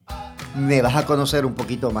me vas a conocer un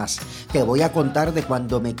poquito más. Te voy a contar de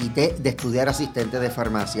cuando me quité de estudiar asistente de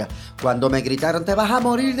farmacia. Cuando me gritaron, te vas a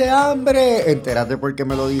morir de hambre. Entérate por qué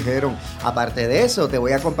me lo dijeron. Aparte de eso, te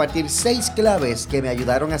voy a compartir 6 claves que me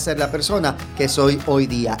ayudaron a ser la persona que soy hoy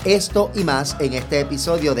día. Esto y más en este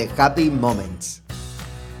episodio de Happy Moments.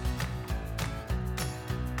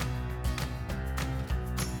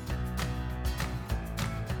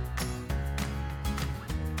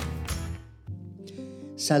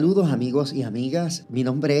 Saludos amigos y amigas, mi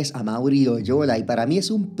nombre es Amaury Oyola y para mí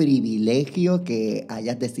es un privilegio que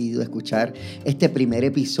hayas decidido escuchar este primer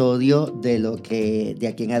episodio de lo que de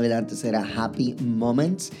aquí en adelante será Happy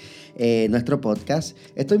Moments, nuestro podcast.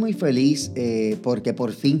 Estoy muy feliz porque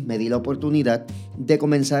por fin me di la oportunidad de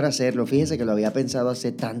comenzar a hacerlo. Fíjese que lo había pensado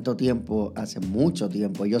hace tanto tiempo, hace mucho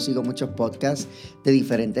tiempo. Yo sigo muchos podcasts de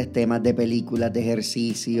diferentes temas, de películas, de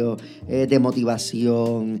ejercicio, de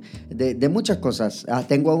motivación, de muchas cosas.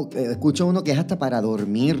 Escucho uno que es hasta para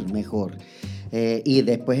dormir mejor. Y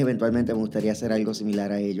después eventualmente me gustaría hacer algo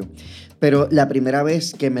similar a ello. Pero la primera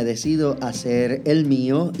vez que me decido hacer el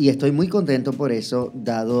mío, y estoy muy contento por eso,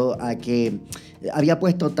 dado a que había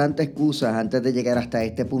puesto tantas excusas antes de llegar hasta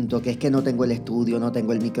este punto, que es que no tengo el estudio, no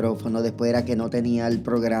tengo el micrófono, después era que no tenía el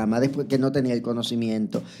programa, después que no tenía el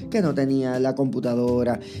conocimiento, que no tenía la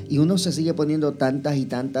computadora, y uno se sigue poniendo tantas y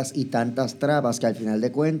tantas y tantas trabas que al final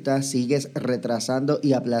de cuentas sigues retrasando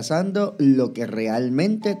y aplazando lo que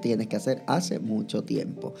realmente tienes que hacer hace mucho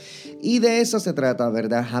tiempo. Y de eso se trata,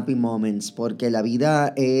 ¿verdad? Happy Moments, porque la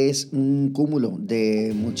vida es un cúmulo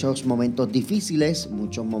de muchos momentos difíciles,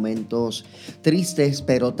 muchos momentos tristes,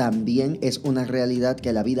 pero también es una realidad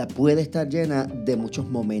que la vida puede estar llena de muchos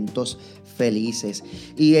momentos felices.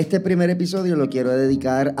 Y este primer episodio lo quiero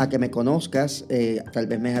dedicar a que me conozcas. Tal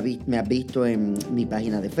vez me has visto en mi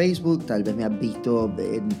página de Facebook, tal vez me has visto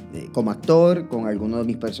como actor con alguno de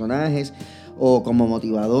mis personajes, o como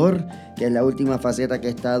motivador, que es la última faceta que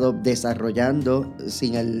he estado desarrollando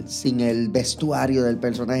sin el vestuario del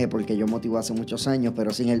personaje, porque yo motivo hace muchos años,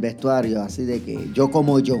 pero sin el vestuario, así de que yo,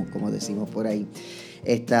 como decimos por ahí.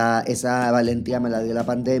 Esa valentía me la dio la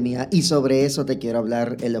pandemia y sobre eso te quiero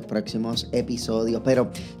hablar en los próximos episodios.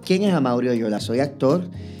 Pero, ¿quién es Amaury Oyola? Soy actor.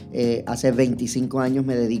 Hace 25 años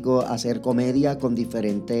me dedico a hacer comedia con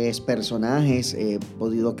diferentes personajes. He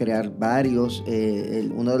podido crear varios.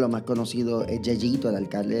 Uno de los más conocidos es Yeyito, el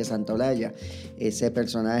alcalde de Santa Olaya. Ese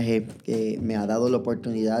personaje me ha dado la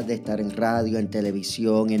oportunidad de estar en radio, en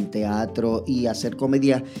televisión, en teatro y hacer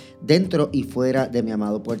comedia dentro y fuera de mi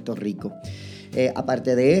amado Puerto Rico.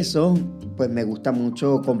 Aparte de eso, pues me gusta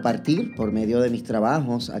mucho compartir por medio de mis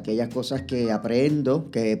trabajos aquellas cosas que aprendo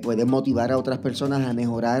que pueden motivar a otras personas a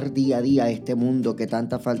mejorar día a día este mundo que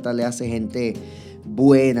tanta falta le hace gente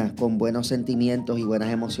buena, con buenos sentimientos y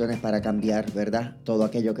buenas emociones para cambiar, ¿verdad? Todo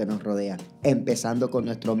aquello que nos rodea. Empezando con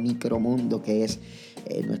nuestro micromundo que es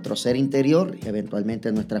nuestro ser interior,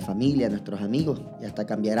 eventualmente nuestra familia, nuestros amigos y hasta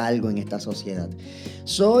cambiar algo en esta sociedad.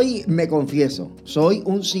 Me confieso, soy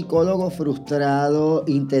un psicólogo frustrado,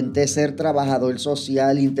 intenté ser trabajador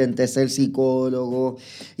social, intenté ser psicólogo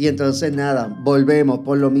y entonces nada, volvemos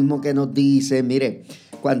por lo mismo que nos dicen, mire.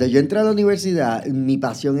 Cuando yo entré a la universidad, mi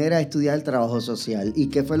pasión era estudiar el trabajo social. ¿Y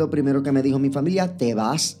qué fue lo primero que me dijo mi familia? Te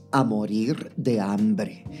vas a morir de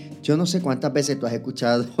hambre. Yo no sé cuántas veces tú has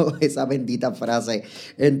escuchado esa bendita frase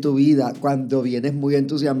en tu vida cuando vienes muy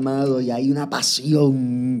entusiasmado y hay una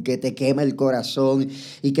pasión que te quema el corazón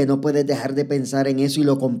y que no puedes dejar de pensar en eso y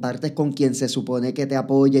lo compartes con quien se supone que te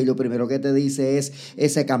apoya y lo primero que te dice es,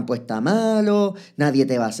 ese campo está malo, nadie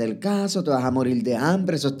te va a hacer caso, te vas a morir de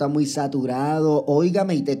hambre, eso está muy saturado,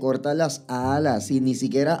 óigame, y te cortan las alas y ni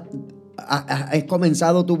siquiera has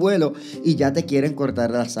comenzado tu vuelo y ya te quieren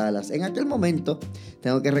cortar las alas. En aquel momento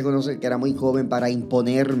tengo que reconocer que era muy joven para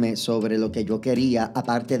imponerme sobre lo que yo quería,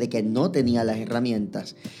 aparte de que no tenía las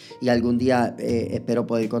herramientas. Y algún día espero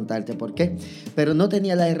poder contarte por qué. Pero no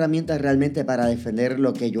tenía las herramientas realmente para defender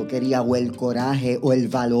lo que yo quería, o el coraje o el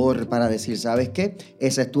valor para decir, ¿sabes qué?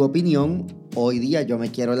 Esa es tu opinión. Hoy día yo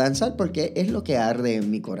me quiero lanzar porque es lo que arde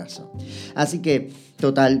en mi corazón. Así que,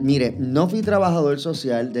 total, mire, no fui trabajador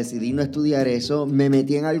social, decidí no estudiar eso, me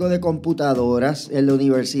metí en algo de computadoras en la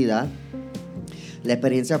universidad. La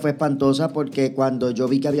experiencia fue espantosa porque cuando yo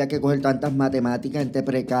vi que había que coger tantas matemáticas entre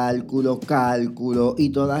precálculo, cálculo y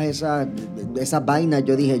todas esas vainas,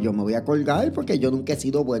 yo dije, yo me voy a colgar porque yo nunca he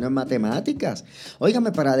sido bueno en matemáticas.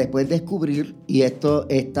 Óigame, para después descubrir, y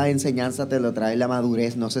esta enseñanza te lo trae la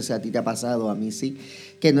madurez, no sé si a ti te ha pasado, a mí sí,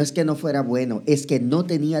 que no es que no fuera bueno, es que no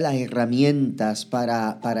tenía las herramientas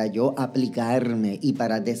para yo aplicarme y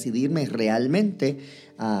para decidirme realmente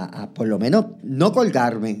a por lo menos no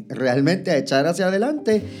colgarme, realmente a echar hacia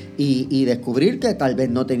adelante y descubrir que tal vez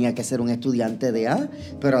no tenía que ser un estudiante de A,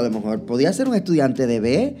 pero a lo mejor podía ser un estudiante de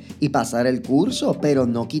B y pasar el curso, pero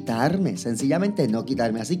no quitarme, sencillamente no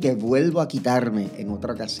quitarme. Así que vuelvo a quitarme en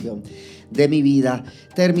otra ocasión de mi vida.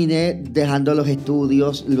 Terminé dejando los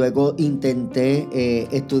estudios, luego intenté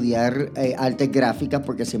estudiar artes gráficas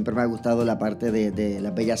porque siempre me ha gustado la parte de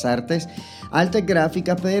las bellas artes, artes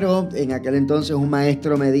gráficas, pero en aquel entonces un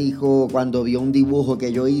maestro me dijo, cuando vio un dibujo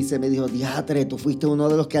que yo hice, me dijo: diatre, tú fuiste uno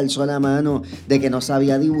de los que alzó la mano de que no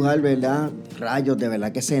sabía dibujar, ¿verdad? Rayos, de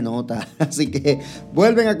verdad que se nota. Así que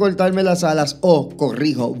vuelven a cortarme las alas,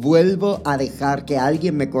 corrijo, vuelvo a dejar que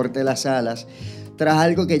alguien me corte las alas tras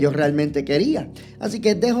algo que yo realmente quería. Así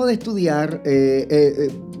que dejo de estudiar,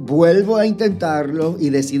 vuelvo a intentarlo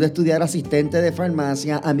y decido estudiar asistente de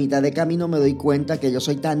farmacia. A mitad de camino me doy cuenta que yo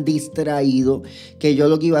soy tan distraído que yo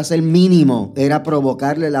lo que iba a hacer mínimo era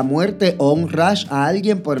provocarle la muerte o un rash a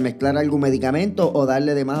alguien por mezclar algún medicamento o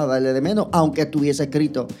darle de más o darle de menos, aunque estuviese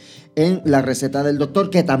escrito en la receta del doctor,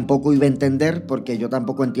 que tampoco iba a entender porque yo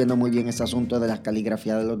tampoco entiendo muy bien ese asunto de las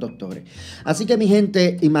caligrafías de los doctores. Así que mi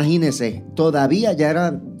gente, imagínense, todavía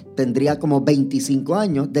tendría como 25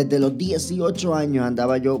 años, desde los 18 años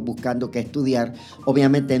andaba yo buscando qué estudiar.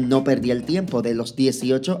 Obviamente no perdí el tiempo, de los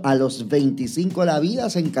 18 a los 25 la vida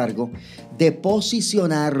se encargó de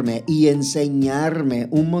posicionarme y enseñarme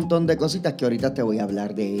un montón de cositas que ahorita te voy a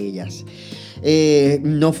hablar de ellas.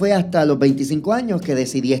 No fue hasta los 25 años que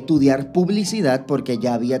decidí estudiar publicidad porque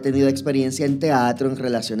ya había tenido experiencia en teatro, en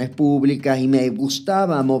relaciones públicas y me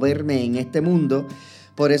gustaba moverme en este mundo.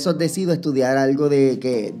 Por eso decido estudiar algo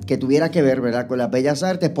que tuviera que ver, ¿verdad?, con las bellas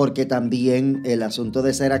artes, porque también el asunto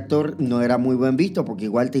de ser actor no era muy buen visto porque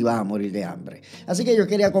igual te ibas a morir de hambre. Así que yo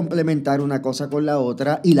quería complementar una cosa con la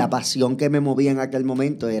otra y la pasión que me movía en aquel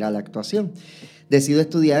momento era la actuación. Decido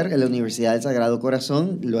estudiar en la Universidad del Sagrado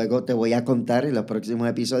Corazón. Luego te voy a contar en los próximos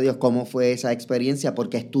episodios cómo fue esa experiencia,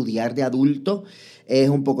 porque estudiar de adulto es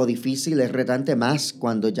un poco difícil, es retante, más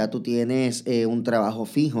cuando ya tú tienes un trabajo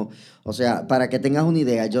fijo. O sea, para que tengas una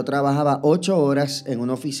idea, yo trabajaba 8 horas en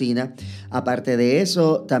una oficina. Aparte de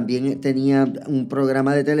eso, también tenía un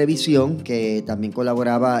programa de televisión que también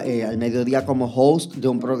colaboraba al mediodía como host de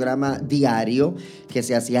un programa diario que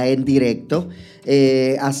se hacía en directo.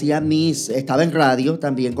 Estaba en radio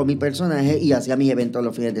también con mi personaje y hacía mis eventos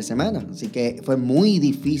los fines de semana. Así que fue muy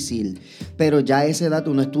difícil. Pero ya a esa edad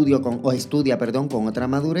uno estudia con otra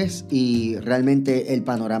madurez y realmente el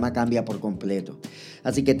panorama cambia por completo.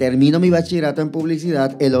 Así que termino mi bachillerato en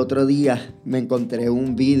publicidad. El otro día me encontré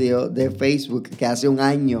un video de Facebook que hace un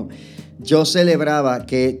año yo celebraba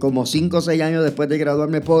que como 5 o 6 años después de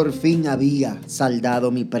graduarme por fin había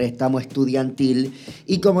saldado mi préstamo estudiantil,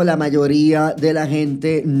 y como la mayoría de la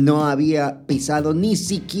gente no había pisado ni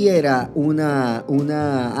siquiera una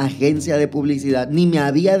agencia de publicidad, ni me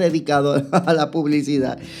había dedicado a la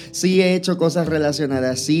publicidad. Sí he hecho cosas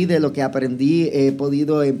relacionadas, sí, de lo que aprendí he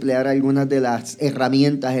podido emplear algunas de las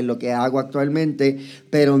herramientas en lo que hago actualmente,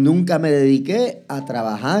 pero nunca me dediqué a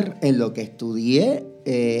trabajar en lo que estudié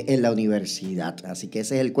en la universidad. Así que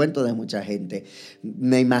ese es el cuento de mucha gente.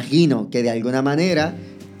 Me imagino que de alguna manera,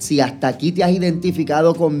 si hasta aquí te has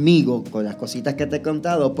identificado conmigo, con las cositas que te he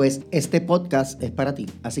contado, pues este podcast es para ti.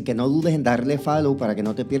 Así que no dudes en darle follow para que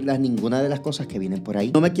no te pierdas ninguna de las cosas que vienen por ahí.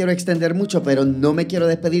 No me quiero extender mucho, pero no me quiero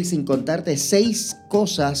despedir sin contarte 6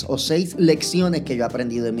 cosas o 6 lecciones que yo he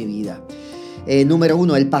aprendido en mi vida. Número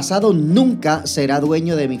 1, el pasado nunca será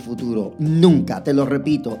dueño de mi futuro. Nunca, te lo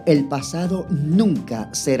repito, el pasado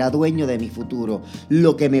nunca será dueño de mi futuro.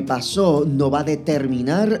 Lo que me pasó no va a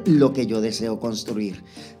determinar lo que yo deseo construir.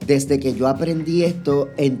 Desde que yo aprendí esto,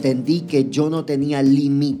 entendí que yo no tenía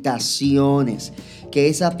limitaciones, que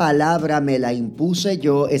esa palabra me la impuse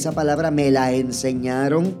yo, esa palabra me la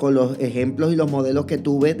enseñaron con los ejemplos y los modelos que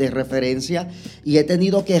tuve de referencia, y he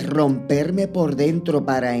tenido que romperme por dentro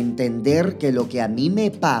para entender que lo que a mí me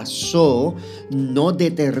pasó no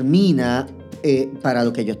determina para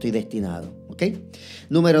lo que yo estoy destinado. ¿Ok?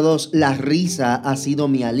 Número 2, la risa ha sido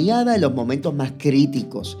mi aliada en los momentos más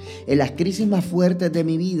críticos. En las crisis más fuertes de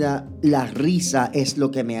mi vida, la risa es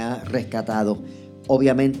lo que me ha rescatado.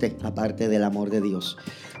 Obviamente, aparte del amor de Dios.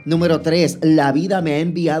 Número 3, la vida me ha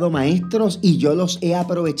enviado maestros y yo los he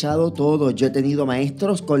aprovechado todos. Yo he tenido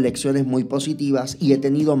maestros con lecciones muy positivas y he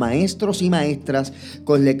tenido maestros y maestras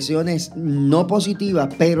con lecciones no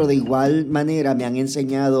positivas, pero de igual manera me han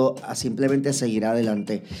enseñado a simplemente seguir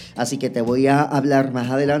adelante. Así que te voy a hablar más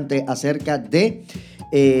adelante acerca de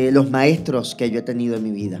los maestros que yo he tenido en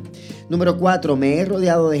mi vida. Número 4, me he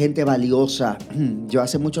rodeado de gente valiosa. Yo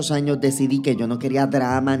hace muchos años decidí que yo no quería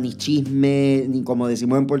drama, ni chisme, ni como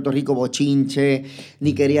decimos en Puerto Rico, bochinche,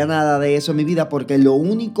 ni quería nada de eso en mi vida, porque lo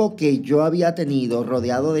único que yo había tenido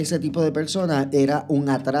rodeado de ese tipo de personas era un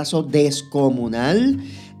atraso descomunal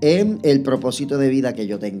en el propósito de vida que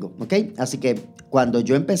yo tengo, ¿ok? Así que cuando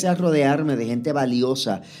yo empecé a rodearme de gente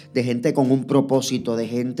valiosa, de gente con un propósito, de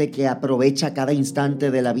gente que aprovecha cada instante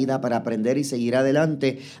de la vida para aprender y seguir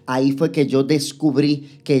adelante, ahí fue que yo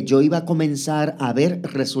descubrí que yo iba a comenzar a ver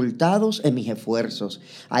resultados en mis esfuerzos.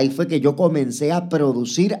 Ahí fue que yo comencé a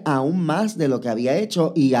producir aún más de lo que había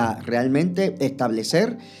hecho y a realmente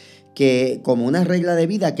establecer que como una regla de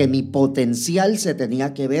vida que mi potencial se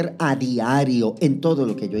tenía que ver a diario en todo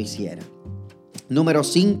lo que yo hiciera. Número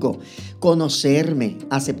 5, conocerme,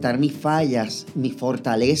 aceptar mis fallas, mis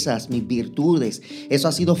fortalezas, mis virtudes. Eso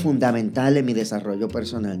ha sido fundamental en mi desarrollo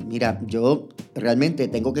personal. Mira, yo realmente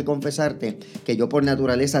tengo que confesarte que yo por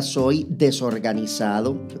naturaleza soy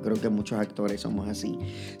desorganizado. Yo creo que muchos actores somos así.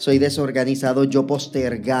 Soy desorganizado, yo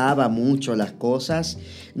postergaba mucho las cosas,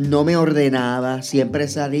 no me ordenaba, siempre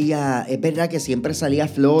salía, es verdad que siempre salía a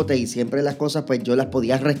flote y siempre las cosas pues yo las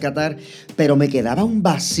podía rescatar, pero me quedaba un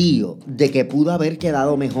vacío de que pudo haber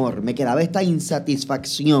quedado mejor. Me quedaba esta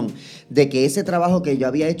insatisfacción de que ese trabajo que yo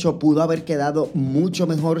había hecho pudo haber quedado mucho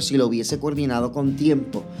mejor si lo hubiese coordinado con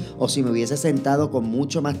tiempo o si me hubiese sentado con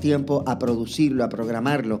mucho más tiempo a producirlo, a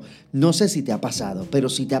programarlo. No sé si te ha pasado, pero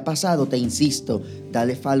si te ha pasado, te insisto,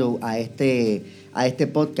 dale follow a este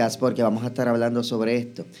podcast porque vamos a estar hablando sobre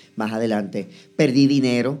esto más adelante. Perdí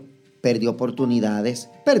dinero, perdí oportunidades,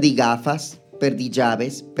 perdí gafas, perdí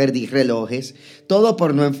llaves, perdí relojes, todo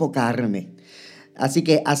por no enfocarme. Así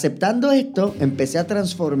que aceptando esto, empecé a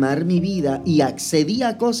transformar mi vida y accedí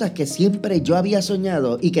a cosas que siempre yo había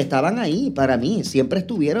soñado y que estaban ahí para mí, siempre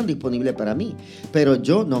estuvieron disponibles para mí, pero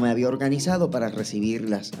yo no me había organizado para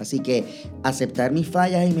recibirlas. Así que aceptar mis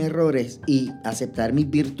fallas y mis errores y aceptar mis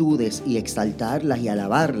virtudes y exaltarlas y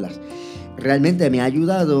alabarlas, realmente me ha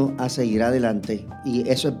ayudado a seguir adelante y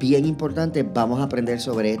eso es bien importante. Vamos a aprender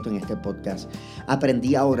sobre esto en este podcast.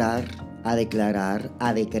 Aprendí a orar, a declarar,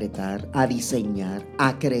 a decretar, a diseñar,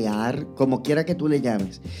 a crear, como quiera que tú le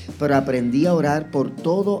llames. Pero aprendí a orar por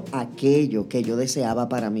todo aquello que yo deseaba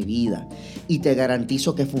para mi vida. Y te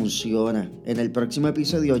garantizo que funciona. En el próximo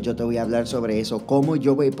episodio yo te voy a hablar sobre eso, cómo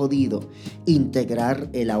yo he podido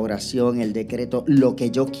integrar en la oración, el decreto, lo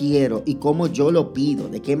que yo quiero y cómo yo lo pido,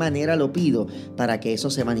 de qué manera lo pido para que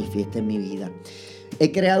eso se manifieste en mi vida.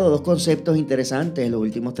 He creado 2 conceptos interesantes en los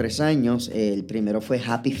últimos 3 años. El primero fue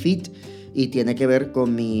Happy Fit y tiene que ver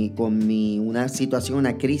con una situación,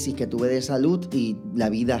 una crisis que tuve de salud y la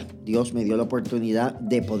vida, Dios me dio la oportunidad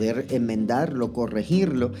de poder enmendarlo,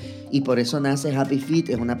 corregirlo y por eso nace Happy Fit.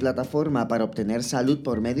 Es una plataforma para obtener salud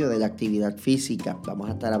por medio de la actividad física. Vamos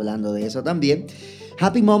a estar hablando de eso también.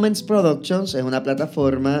 Happy Moments Productions es una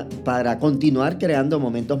plataforma para continuar creando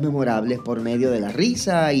momentos memorables por medio de la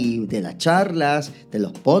risa y de las charlas, de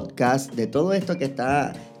los podcasts, de todo esto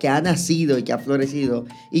que ha nacido y que ha florecido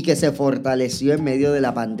y que se fortaleció en medio de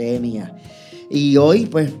la pandemia. Y hoy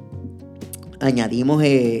pues añadimos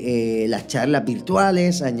las charlas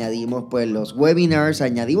virtuales, añadimos pues los webinars,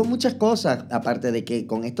 añadimos muchas cosas, aparte de que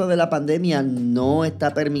con esto de la pandemia no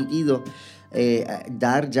está permitido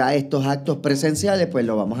dar ya estos actos presenciales, pues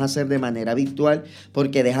lo vamos a hacer de manera virtual,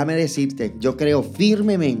 porque déjame decirte, yo creo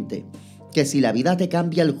firmemente que si la vida te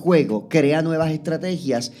cambia el juego, crea nuevas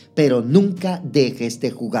estrategias, pero nunca dejes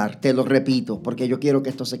de jugar. Te lo repito, porque yo quiero que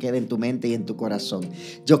esto se quede en tu mente y en tu corazón.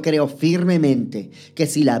 Yo creo firmemente que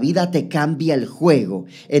si la vida te cambia el juego,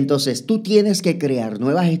 entonces tú tienes que crear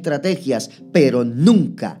nuevas estrategias, pero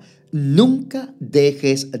nunca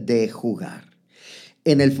dejes de jugar.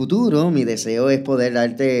 En el futuro, mi deseo es poder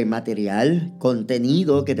darte material,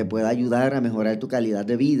 contenido que te pueda ayudar a mejorar tu calidad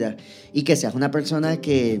de vida y que seas una persona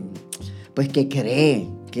que cree,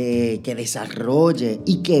 que desarrolle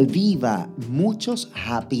y que viva muchos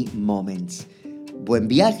happy moments. Buen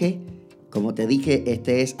viaje. Como te dije,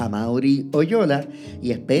 este es Amaury Oyola y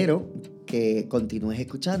espero que continúes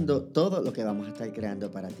escuchando todo lo que vamos a estar creando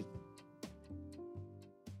para ti.